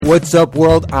What's up,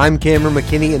 world? I'm Cameron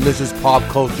McKinney, and this is Pop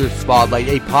Culture Spotlight,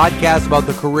 a podcast about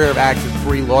the career of actress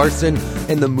Brie Larson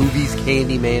and the movies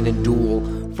Candyman and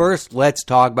Duel. First, let's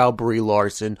talk about Brie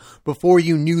Larson. Before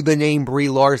you knew the name Brie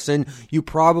Larson, you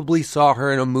probably saw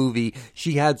her in a movie.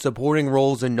 She had supporting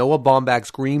roles in Noah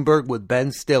Baumbach's Greenberg with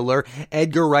Ben Stiller,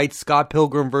 Edgar Wright's Scott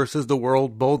Pilgrim vs. the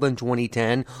World, both in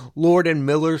 2010, Lord and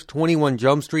Miller's 21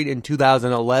 Jump Street in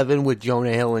 2011 with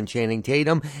Jonah Hill and Channing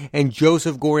Tatum, and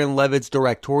Joseph Gordon-Levitt's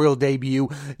directorial debut,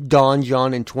 Don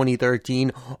John, in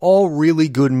 2013. All really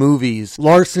good movies.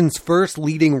 Larson's first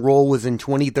leading role was in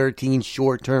 2013's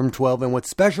Short Term 12, and what's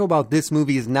special about this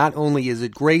movie is not only is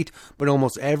it great, but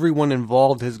almost everyone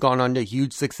involved has gone on to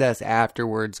huge success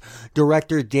afterwards.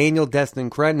 Director Daniel Destin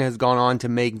Cretton has gone on to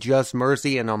make Just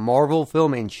Mercy and a Marvel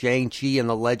film in Shang-Chi and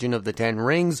the Legend of the Ten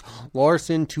Rings.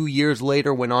 Larson, 2 years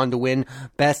later, went on to win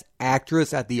Best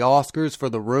Actress at the Oscars for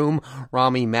The Room.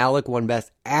 Rami Malek won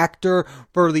Best Actor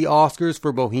for the Oscars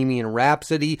for Bohemian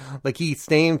Rhapsody. Lakeith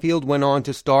Stanfield went on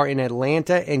to star in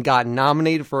Atlanta and got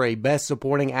nominated for a Best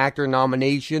Supporting Actor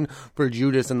nomination for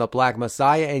Judas and the Black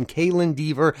Messiah, and Caitlin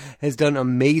Dever has done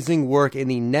amazing work in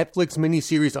the Netflix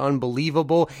miniseries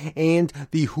Unbelievable and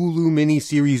the Hulu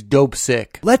miniseries Dope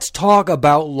Sick. Let's talk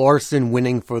about Larson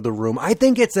winning for The Room. I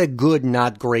think it's a good,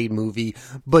 not great movie,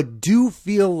 but do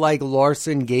feel like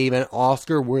Larson gave an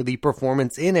Oscar-worthy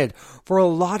performance in it. For a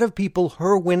lot of people,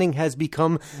 her winning has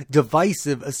become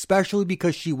divisive, especially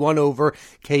because she won over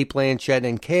Cate Blanchett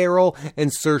and Carol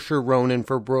and Saoirse Ronan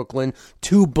for Brooklyn,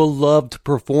 two beloved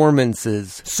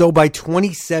performances. So by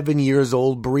 27 years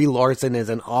old, Brie Larson is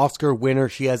an Oscar winner.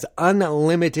 She has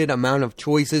unlimited amount of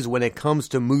choices when it comes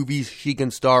to movies she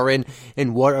can star in,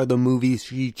 and what are the movies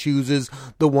she chooses?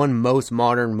 The one most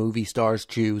modern movie stars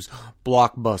choose: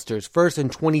 blockbusters. First, in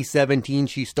 2017,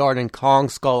 she starred in Kong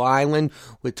Skull Island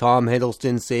with Tom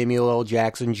Hiddleston, Samuel L.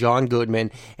 Jackson, John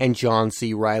Goodman, and John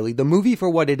C. Reilly. The movie, for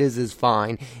what it is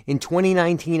fine. In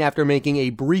 2019, after making a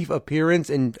brief appearance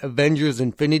in Avengers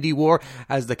Infinity War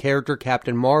as the character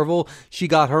Captain Marvel, she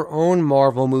got her own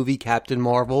Marvel movie, Captain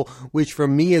Marvel, which for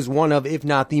me is one of, if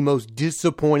not the most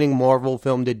disappointing Marvel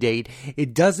film to date.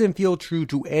 It doesn't feel true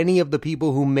to any of the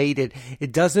people who made it.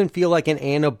 It doesn't feel like an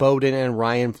Anna Boden and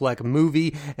Ryan Fleck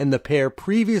movie, and the pair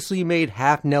previously made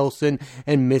Half Nelson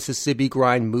and Mississippi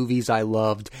Grind movies I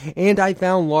loved. And I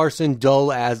found Larson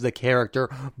dull as the character.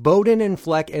 Boden and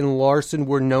Fleck and Larson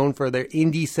were known for their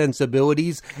indie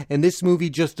sensibilities, and this movie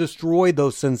just destroyed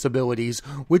those sensibilities,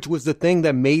 which was the thing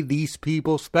that made these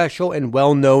people special and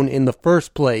well known in the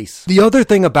first place. The other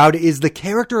thing about it is the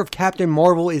character of Captain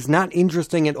Marvel is not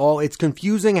interesting at all. It's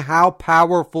confusing how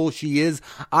powerful she is.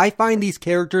 I find these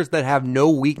characters that have no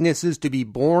weaknesses to be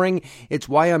boring. It's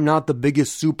why I'm not the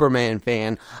biggest Superman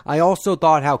fan. I also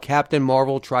thought how Captain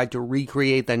Marvel tried to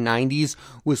recreate the 90s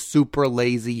was super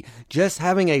lazy. Just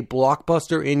having a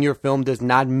blockbuster in your film does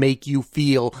not make you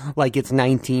feel like it's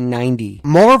 1990.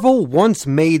 Marvel once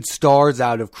made stars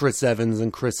out of Chris Evans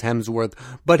and Chris Hemsworth,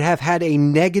 but have had a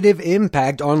negative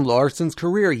impact on Larson's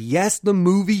career. Yes, the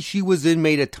movie she was in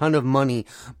made a ton of money,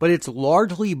 but it's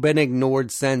largely been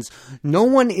ignored since. No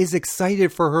one is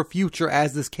excited for her future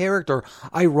as this character.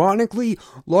 Ironically,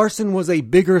 Larson was a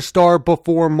bigger star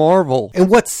before Marvel. And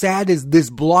what's sad is this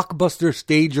blockbuster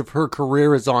stage of her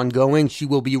career is ongoing. She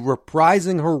will be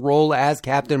reprising her role as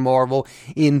Captain Marvel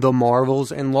in The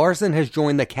Marvels, and Larson has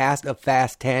joined the cast of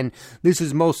Fast 10. This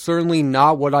is most certainly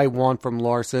not what I want from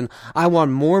Larson. I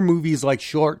want more movies like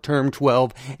Short Term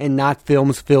 12 and not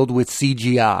films filled with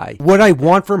CGI. What I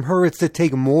want from her is to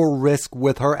take more risk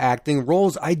with her acting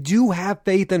roles. I do have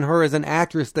faith in her as an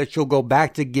actress that she'll go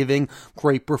back to giving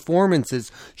great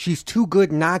performances. She's too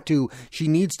good not to. She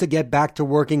needs to get back to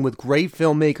working with great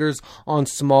filmmakers on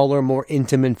smaller, more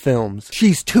intimate films.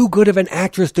 She's too good of an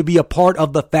actress to be a part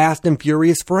of the Fast and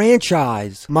Furious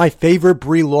franchise. My favorite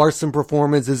Brie Larson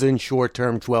performance is in Short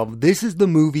Term 12. This is the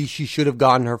movie she should have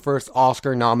gotten her first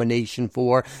Oscar nomination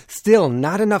for. Still,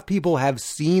 not enough people have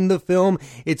seen the film.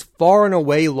 It's far and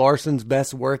away Larson's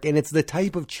best work, and it's the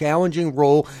type of challenging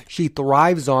role she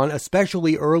thrives on,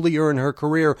 especially earlier in her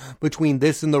career. Between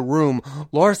this and The Room,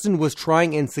 Larson was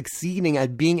trying and succeeding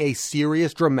at being a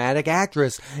serious, dramatic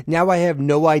actress. Now I have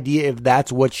no idea if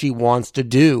that's what she wants to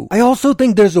do. I also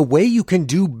think there's a way you can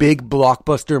do big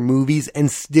blockbuster movies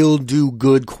and still do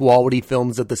good quality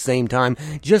films at the same time.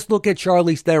 Just look at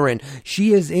Charlize Theron McLaren.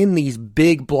 She is in these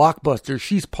big blockbusters.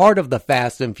 She's part of the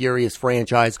Fast and Furious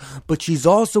franchise, but she's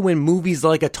also in movies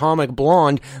like Atomic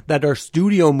Blonde that are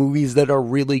studio movies that are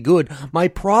really good. My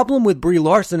problem with Brie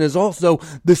Larson is also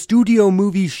the studio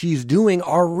movies she's doing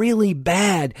are really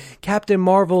bad. Captain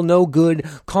Marvel, no good.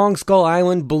 Kong Skull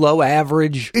Island, below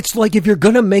average. It's like if you're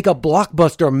gonna make a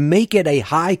blockbuster, make it a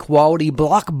high quality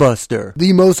blockbuster.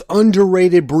 The most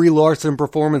underrated Brie Larson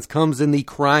performance comes in the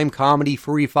crime comedy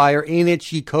Free Fire. In it,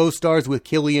 she co-stars with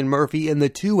Cillian Murphy, and the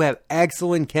two have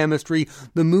excellent chemistry.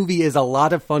 The movie is a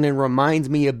lot of fun and reminds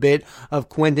me a bit of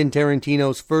Quentin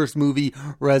Tarantino's first movie,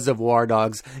 Reservoir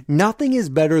Dogs. Nothing is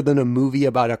better than a movie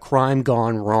about a crime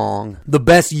gone wrong. The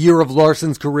best year of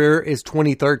Larson's career is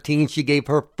 2013. She gave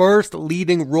her first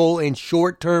leading role in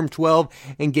Short Term 12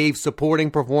 and gave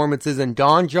supporting performances in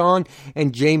Don John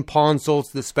and Jane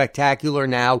Ponsol's The Spectacular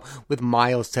Now with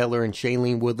Miles Teller and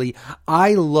Shailene Woodley.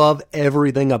 I love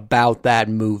everything about that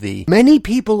movie. Many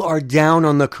people are down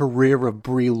on the career of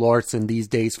Brie Larson these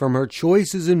days, from her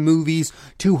choices in movies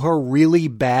to her really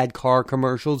bad car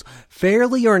commercials.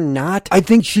 Fairly or not, I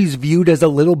think she's viewed as a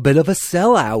little bit of a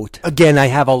sellout. Again, I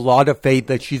have a lot of faith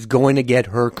that she's going to get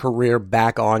her career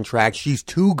back on track. She's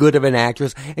too good of an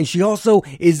actress, and she also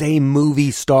is a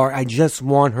movie star. I just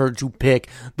want her to pick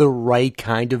the right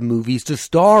kind of movies to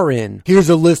star in. Here's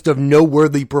a list of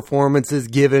noteworthy performances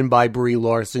given by Brie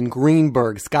Larson: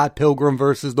 Greenberg, Scott Pilgrim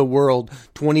vs. the World,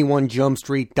 21 Jump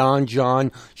Street, Don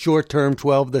John, Short Term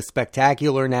 12, The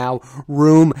Spectacular Now,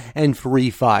 Room, and Free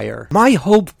Fire. My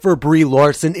hope for Brie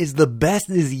Larson is the best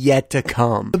is yet to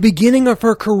come. The beginning of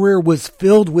her career was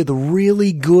filled with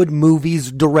really good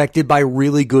movies directed by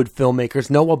really good filmmakers.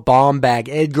 Noah Baumbach,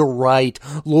 Edgar Wright,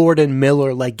 Lord and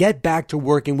Miller. Like, get back to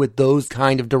working with those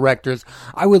kind of directors.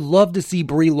 I would love to see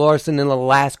Brie Larson in the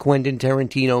last Quentin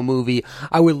Tarantino movie.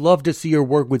 I would love to see her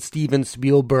work with Steven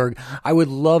Spielberg. I would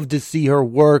love to see her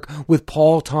work with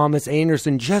Paul Thomas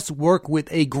Anderson. Just work with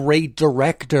a great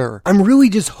director. I'm really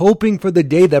just hoping for the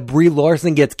day that Brie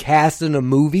Larson gets cast in a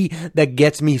movie that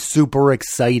gets me super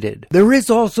excited. There is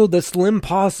also the slim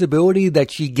possibility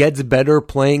that she gets better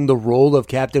playing the role of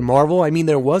Captain Marvel. I mean,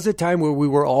 there was a time where we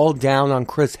were all down on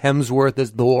Chris Hemsworth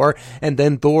as Thor, and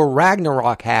then Thor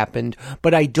Ragnarok happened,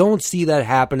 but I don't see that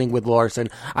happening with Larson.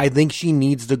 I think she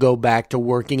needs to go back to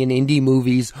working in indie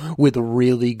movies with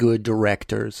really good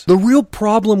directors. The real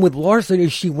problem with Larson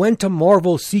is she went to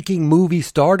Marvel seeking movie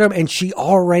stardom, and she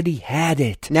already had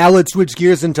it. Now let's switch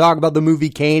gears and talk about the movie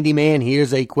Candyman.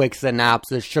 Here's a quick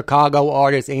synopsis. Chicago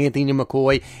artist Anthony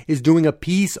McCoy is doing a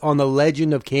piece on the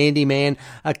legend of Candyman,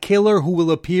 a killer who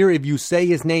will appear if you say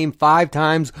his name 5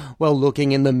 times while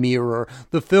looking in the mirror.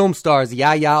 The film stars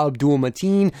Yahya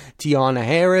Abdul-Mateen, Tiana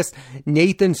Harris,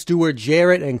 Nathan Stewart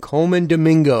Jarrett, and Coleman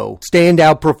Domingo.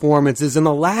 Standout performances. In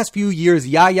the last few years,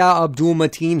 Yahya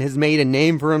Abdul-Mateen has made a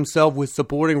name for himself with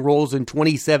supporting roles in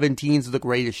 2017's The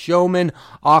Greatest Showman,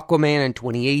 Aquaman in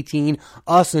 2018,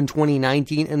 Us in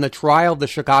 2019, and The Trial of the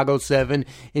Chicago 7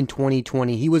 in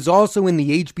 2020. He was also in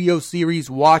the HBO series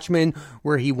Watchmen,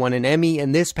 where he won an Emmy,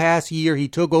 and this past year he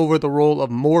took over the role of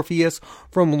Morpheus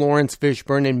from Lawrence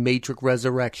Fishburne in Matrix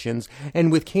Resurrections.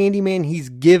 And with Candyman, he's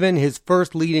given his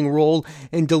first leading role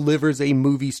and delivers a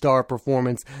movie star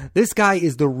performance. This guy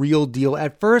is the real deal.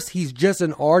 At first, he's just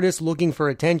an artist looking for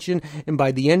attention, and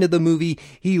by the end of the movie,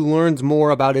 he learns more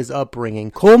about his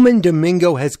upbringing. Coleman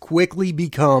Domingo has quickly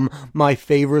become my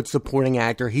favorite supporting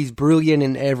actor. He's brilliant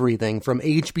in everything, from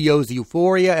HBO's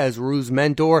Euphoria as Rue's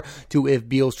mentor to If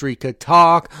Beale Street Could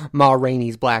Talk, Ma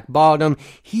Rainey's Black Bottom.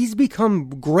 He's become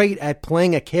great at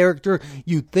playing a character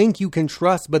you think you can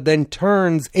trust, but then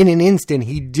turns in an instant.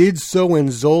 He did so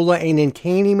in Zola, and in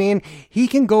Candyman, he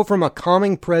can go from a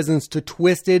calming presence to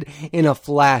twisted in a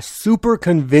flash, super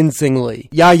convincingly.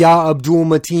 Yahya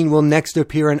Abdul-Mateen will next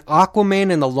appear in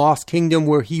Aquaman and the Lost Kingdom,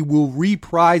 where he will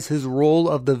reprise his role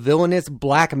of the villainous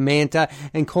Black Manta,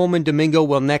 and Coleman Domingo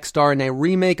will next star in a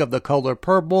remake of The Color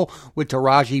Purple with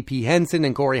Taraji P. Henson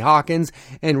and Corey Hawkins,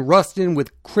 and Rustin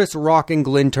with Chris Rock and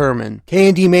Glenn Turman.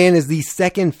 Candyman is the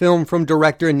second film from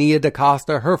director Nia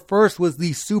DaCosta. Her first was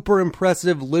the super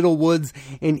impressive Little Woods,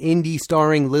 an indie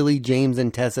starring Lily James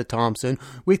and Tessa Thompson.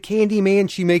 With Candyman,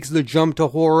 she makes the jump to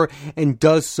horror and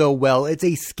does so well. It's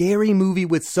a scary movie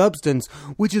with substance,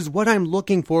 which is what I'm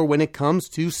looking for when it comes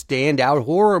to standout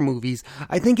horror movies.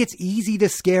 I think it's easy to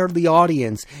scare the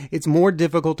audience. It's more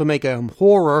difficult to make a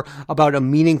horror about a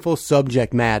meaningful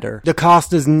subject matter.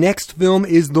 DaCosta's next film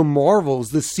is The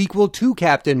Marvels, the sequel to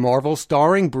Captain Marvel,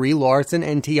 starring Brie Larson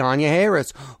and Tiana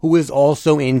Harris, who is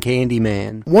also in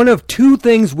Candyman. One of two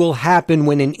things will happen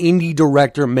when an indie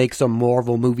director makes a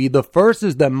Marvel movie. The first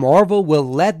is that Marvel will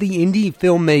let the indie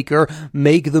filmmaker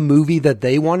make make the movie that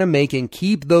they want to make and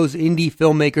keep those indie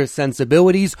filmmakers'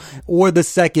 sensibilities, or the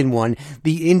second one,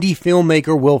 the indie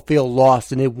filmmaker will feel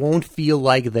lost and it won't feel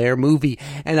like their movie.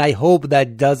 And I hope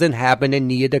that doesn't happen to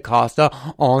Nia DaCosta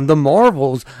on The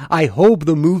Marvels. I hope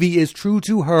the movie is true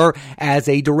to her as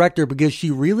a director, because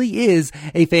she really is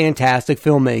a fantastic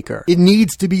filmmaker. It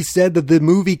needs to be said that the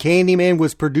movie Candyman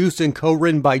was produced and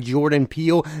co-written by Jordan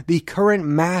Peele, the current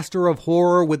master of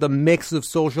horror with a mix of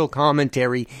social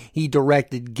commentary. He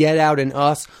directed Get Out and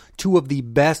Us, two of the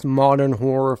best modern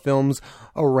horror films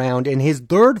around, and his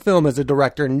third film as a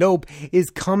director, Nope, is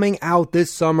coming out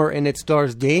this summer, and it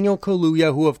stars Daniel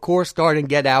Kaluuya, who of course starred in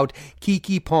Get Out,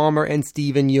 Keke Palmer, and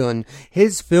Steven Yeun.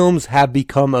 His films have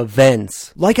become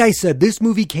events. Like I said, this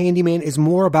movie Candyman is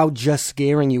more about just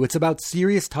scaring you. It's about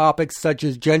serious topics such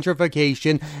as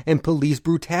gentrification and police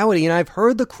brutality, and I've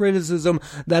heard the criticism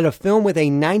that a film with a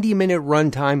 90-minute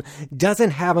runtime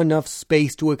doesn't have enough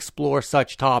space to explore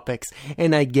such topics,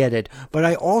 and I get it, but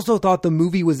I also thought the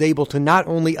movie was able to not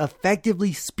only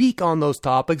effectively speak on those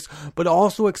topics, but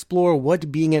also explore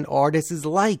what being an artist is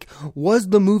like. Was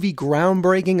the movie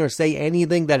groundbreaking or say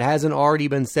anything that hasn't already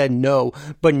been said? No,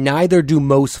 but neither do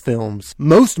most films.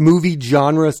 Most movie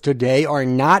genres today are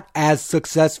not as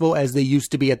successful as they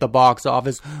used to be at the box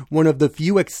office. One of the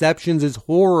few exceptions is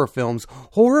horror films.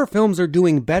 Horror films are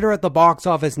doing better at the box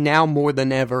office now more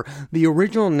than ever. The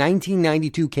original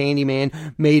 1992 Candyman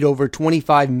made over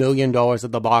 $25 million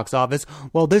at the box office,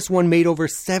 while this one made over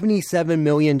 $77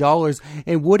 million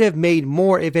and would have made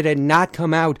more if it had not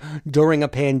come out during a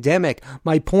pandemic.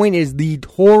 My point is, the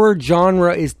horror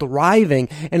genre is thriving,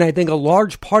 and I think a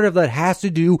large part of that has to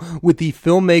do with the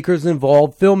filmmakers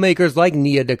involved, filmmakers like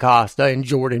Nia DaCosta and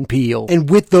Jordan Peele. And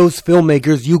with those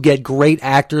filmmakers, you get great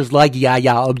actors like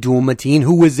Yahya Abdul-Mateen,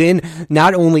 who was in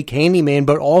not only Candyman,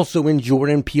 but also in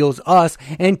Jordan Peele's Us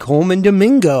and Colman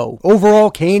Domingo.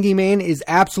 Overall, Candyman is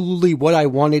absolutely what I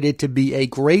wanted it to be, a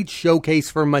great showcase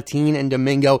for Mateen and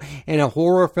Domingo, and a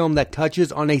horror film that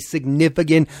touches on a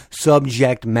significant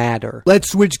subject matter.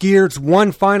 Let's switch gears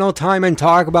one final time and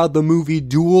talk about the movie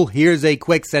Duel. Here's a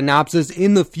quick synopsis.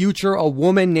 In the future, a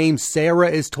woman named Sarah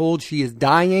is told she is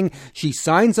dying. She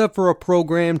signs up for a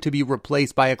program to be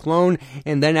replaced by a clone,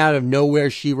 and then out of nowhere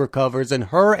she recovers, and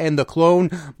her and the clone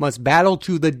must battle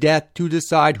to the death to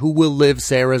decide who will live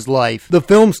Sarah's life. The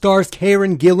film stars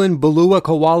Karen Gillan, Balua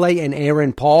Kawale, and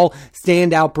Aaron Paul.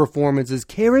 Standout performances.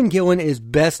 Karen Gillan is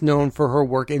best known for her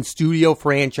work in studio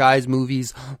franchise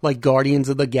movies like Guardians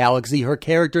of the Galaxy. Her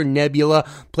character Nebula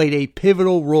played a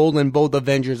pivotal role in both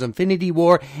Avengers Infinity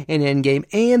War and Endgame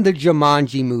and the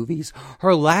Jumanji movies.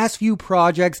 Her last few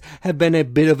projects have been a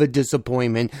bit of a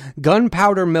disappointment.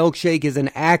 Gunpowder Milkshake is an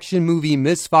action movie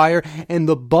misfire, and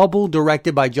The Bubble,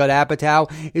 directed by Judd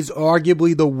Apatow, is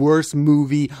arguably the worst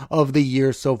movie of the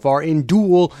year so far. In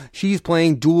Duel, she's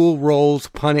playing dual roles,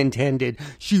 pun intended.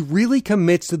 She really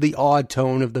commits to the odd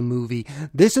tone of the movie.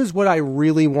 This is what I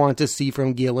really want to see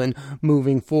from Gillan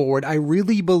moving forward. I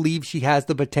really believe she has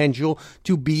the potential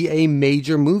to be a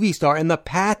major movie star, and the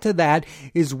path to that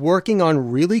is working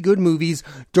on really good movies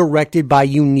directed by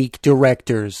unique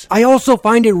directors. I also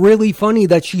find it really funny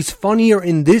that she's funnier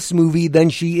in this movie than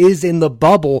she is in The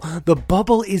Bubble. The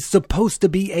Bubble is supposed to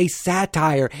be a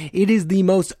satire. It is the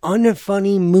most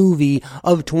unfunny movie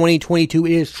of 2022.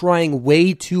 It is trying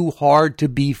way too hard to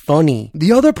be funny.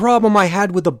 The other problem I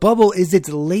had with The Bubble is its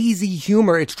lazy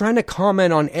humor. It's trying to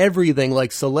comment on everything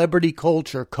like celebrity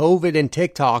culture, COVID, and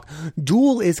TikTok.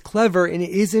 Duel is clever and it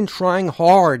isn't trying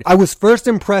hard. I was first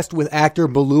impressed with actor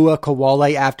Balua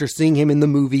Kawale after seeing him in the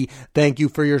movie Thank You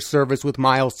for Your Service with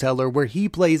Miles Teller, where he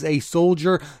plays a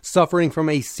soldier suffering from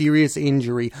a serious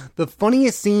injury. The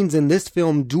funniest scenes in this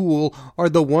film, Duel, are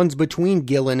the ones between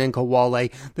Gillan and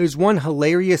Kawale. There's one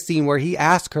hilarious scene where he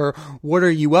asks her, "What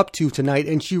are you up to tonight?"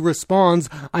 and she responds,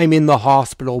 "I'm in the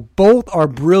hospital." Both are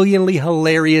brilliantly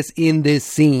hilarious in this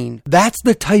scene. That's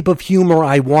the type of humor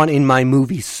I want in my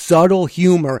movie. Subtle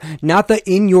humor, not the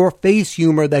in-your-face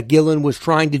humor that Gillan was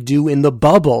trying to do in The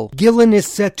Bubble. Gillan is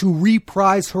set to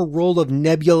reprise her role of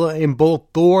Nebula in both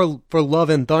Thor for Love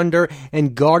and Thunder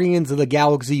and Guardians of the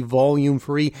Galaxy Volume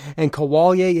 3, and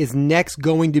Kawale is next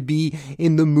going to be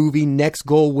in the movie Next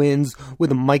Goal Wins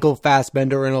with Michael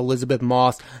Fassbender and Elizabeth Elisabeth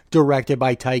Moss, directed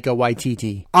by Taika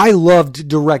Waititi. I loved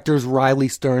directors Riley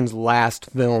Stern's last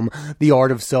film, The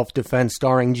Art of Self-Defense,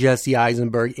 starring Jesse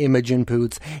Eisenberg, Imogen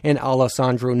Poots, and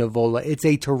Alessandro Nivola. It's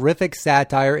a terrific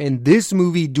satire, and this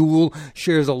movie, Duel,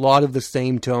 shares a lot of the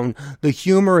same tone. The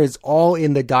humor is all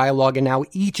in the dialogue and how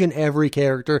each and every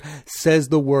character says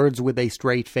the words with a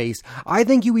straight face. I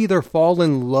think you either fall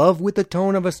in love with the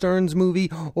tone of a Stern's movie,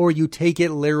 or you take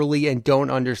it literally and don't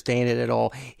understand it at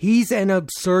all. He's an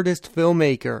absurdist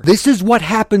filmmaker. This is what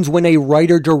happens when a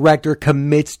writer-director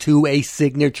commits to a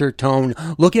signature tone.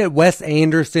 Look at Wes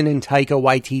Anderson and Taika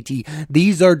Waititi.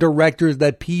 These are directors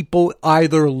that people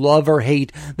either love or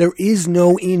hate. There is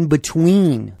no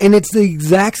in-between. And it's the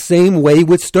exact same way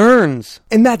with Stearns.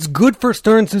 And that's good for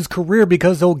Stearns' career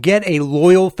because he'll get a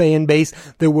loyal fan base.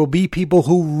 There will be people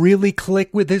who really click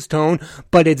with his tone,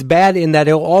 but it's bad in that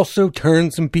he'll also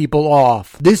turn some people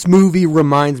off. This movie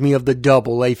reminds me of The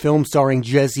Double, a film starring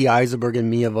Jesse Eisenberg and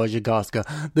Mia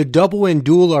Wasikowska. The Double and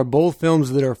Duel are both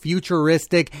films that are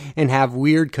futuristic and have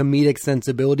weird comedic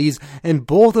sensibilities, and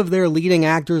both of their leading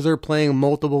actors are playing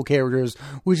multiple characters,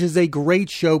 which is a great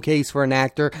showcase for an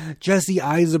actor. Jesse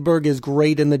Eisenberg is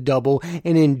great in The Double,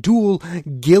 and in Duel,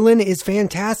 Gillen is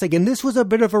fantastic, and this was a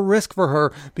bit of a risk for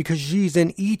her because she's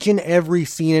in each and every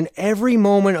scene and every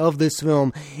moment of this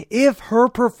film. If her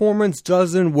performance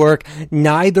doesn't work,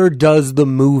 neither does the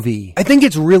movie. I think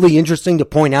it's really interesting to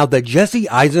point out that Jesse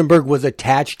Eisenberg was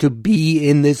attached to be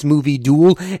in this movie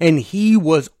Duel, and he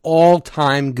was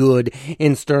all-time good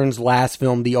in Stern's last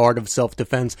film, The Art of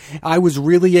Self-Defense. I was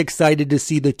really excited to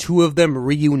see the two of them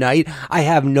reunite. I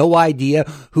have no idea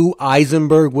who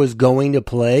Eisenberg was going to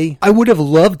play. I would have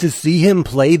loved to see him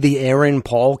play the Aaron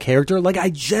Paul character. I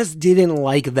just didn't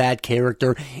like that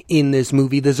character in this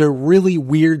movie. There's a really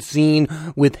weird scene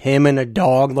with him and a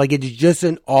dog. It's just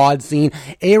an odd scene.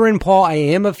 Aaron Paul, I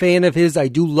am a fan of his. I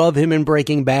do love him in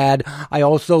Breaking Bad. I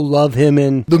also love him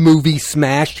in the movie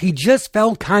Smashed. He just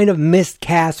felt kind of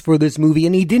miscast for this movie,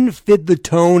 and he didn't fit the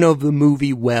tone of the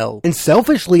movie well. And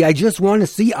selfishly, I just want to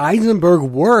see Eisenberg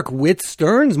work with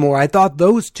Stearns more. I thought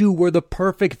those two were the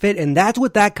perfect fit, and that's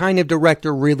what that kind of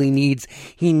director really needs.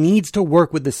 He needs to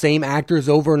work with the same actors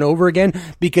over and over again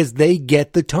because they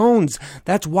get the tones.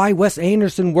 That's why Wes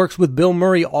Anderson works with Bill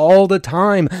Murray all the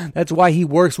time. That's why he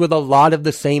works with a lot of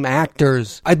the same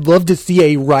actors. I'd love to see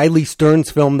a Riley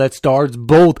Stearns film that stars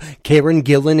both Karen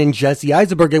Gillan and Jesse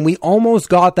Eisenberg, and we almost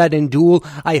got that in Duel.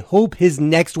 I hope his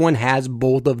next one has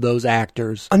both of those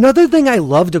actors. Another thing I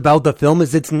loved about the film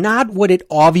is it's not what it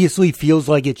obviously feels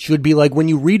like it should be. When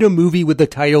you read a movie with the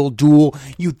title Duel,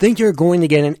 you think you're going to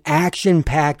get an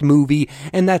action-packed movie,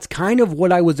 and that's kind of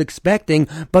what I was expecting,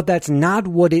 but that's not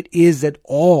what it is at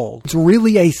all. It's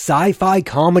really a sci-fi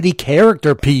comedy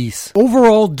character piece.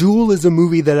 Overall, Duel is a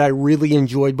movie that I really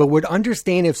enjoyed, but would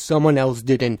understand if someone else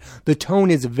didn't. The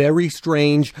tone is very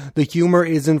strange, the humor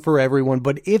isn't for everyone,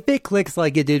 but if it clicks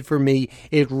like it did for me,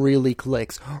 it really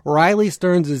clicks. Riley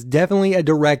Stearns is definitely a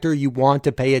director you want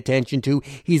to pay attention to.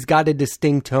 He's got a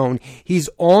distinct tone. He's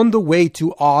on the way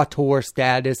to auteur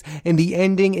status, and the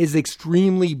ending is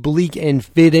extremely bleak and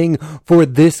fitting for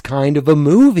this kind of a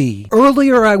movie.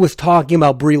 Earlier I was talking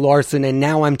about Brie Larson, and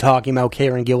now I'm talking about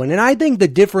Karen Gillan, and I think the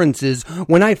difference is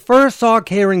when I first saw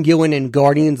Karen Gillan in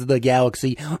Guardians of the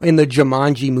Galaxy in the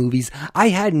Jumanji movies, I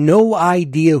had no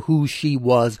idea who she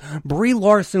was. Brie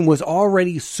Larson was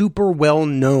already super well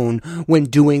known when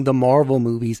doing the Marvel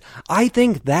movies. I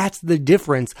think that's the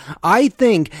difference. I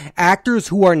think actors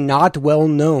who are not well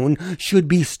known should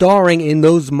be starring in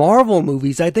those Marvel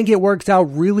movies. I think it works out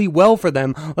really well for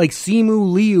them, like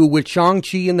Simu Liu with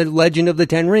Shang-Chi and the Legend of the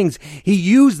Ten Rings. He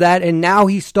used that, and now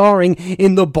he's starring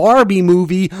in the Barbie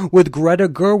movie with Greta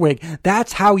Gerwig.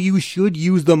 That's how you should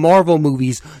use the Marvel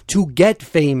movies, to get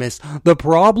famous. The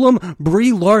problem?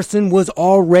 Brie Larson was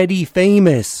already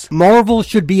famous. Marvel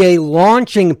should be a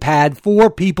launching pad for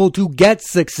people to get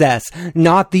success,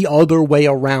 not the other way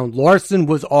around. Larson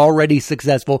was already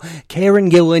successful. Karen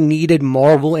Gillan needed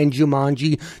Marvel and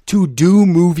Jumanji to do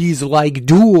movies like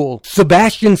Duel.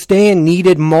 Sebastian Stan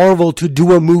needed Marvel to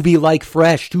do a movie like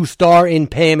Fresh, to star in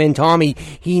Pam and Tommy.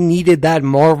 He needed that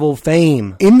Marvel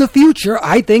fame. In the future,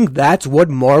 I think that's what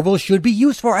Marvel should be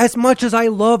used for. As much as I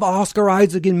love Oscar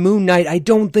Isaac in Moon Knight, I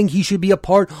don't think he should be a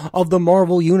part of the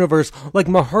Marvel universe. Like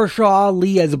Mahershala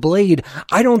Ali as Blade,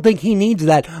 I don't think he needs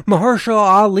that. Mahershala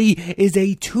Ali is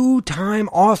a 2-time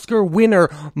Oscar winner.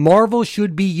 Marvel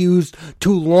should be used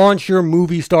to launch your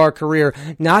movie star career,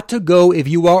 not to go if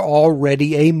you are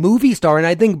already a movie star. And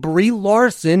I think Brie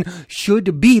Larson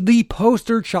should be the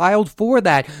poster child for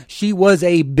that. She was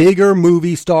a bigger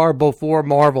movie star before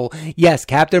Marvel. Yes,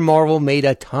 Captain Marvel made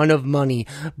a ton of money,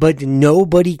 but fact,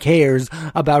 nobody cares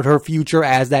about her future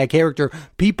as that character.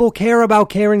 People care about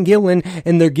Karen Gillan,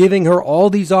 and they're giving her all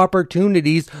these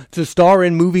opportunities to star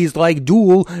in movies like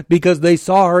Duel because they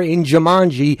saw her in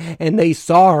Jumanji and they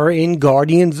saw her in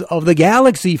Guardians of the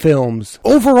Galaxy films.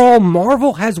 Overall,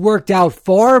 Marvel has worked out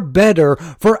far better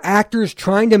for actors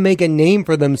trying to make a name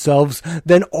for themselves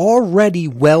than already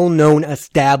well-known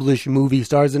established movie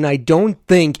stars, and I don't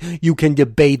think you can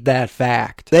debate that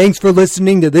fact. Thanks for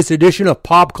listening to this edition of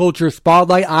Pop Culture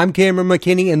Spotlight. I'm Cameron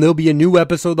McKinney, and there'll be a new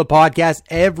episode of the podcast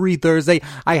every Thursday.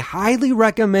 I highly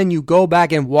recommend you go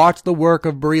back and watch the work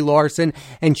of Brie Larson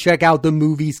and check out the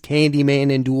movies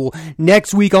Candyman and Duel.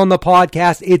 Next week on the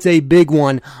podcast, it's a big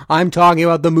one. I'm talking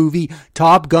about the movie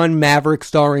Top Gun Maverick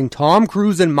starring Tom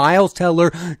Cruise and Miles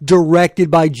Teller,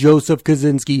 directed by Joseph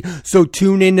Kosinski. So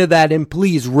tune into that and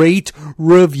please rate,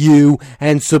 review,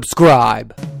 and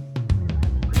subscribe.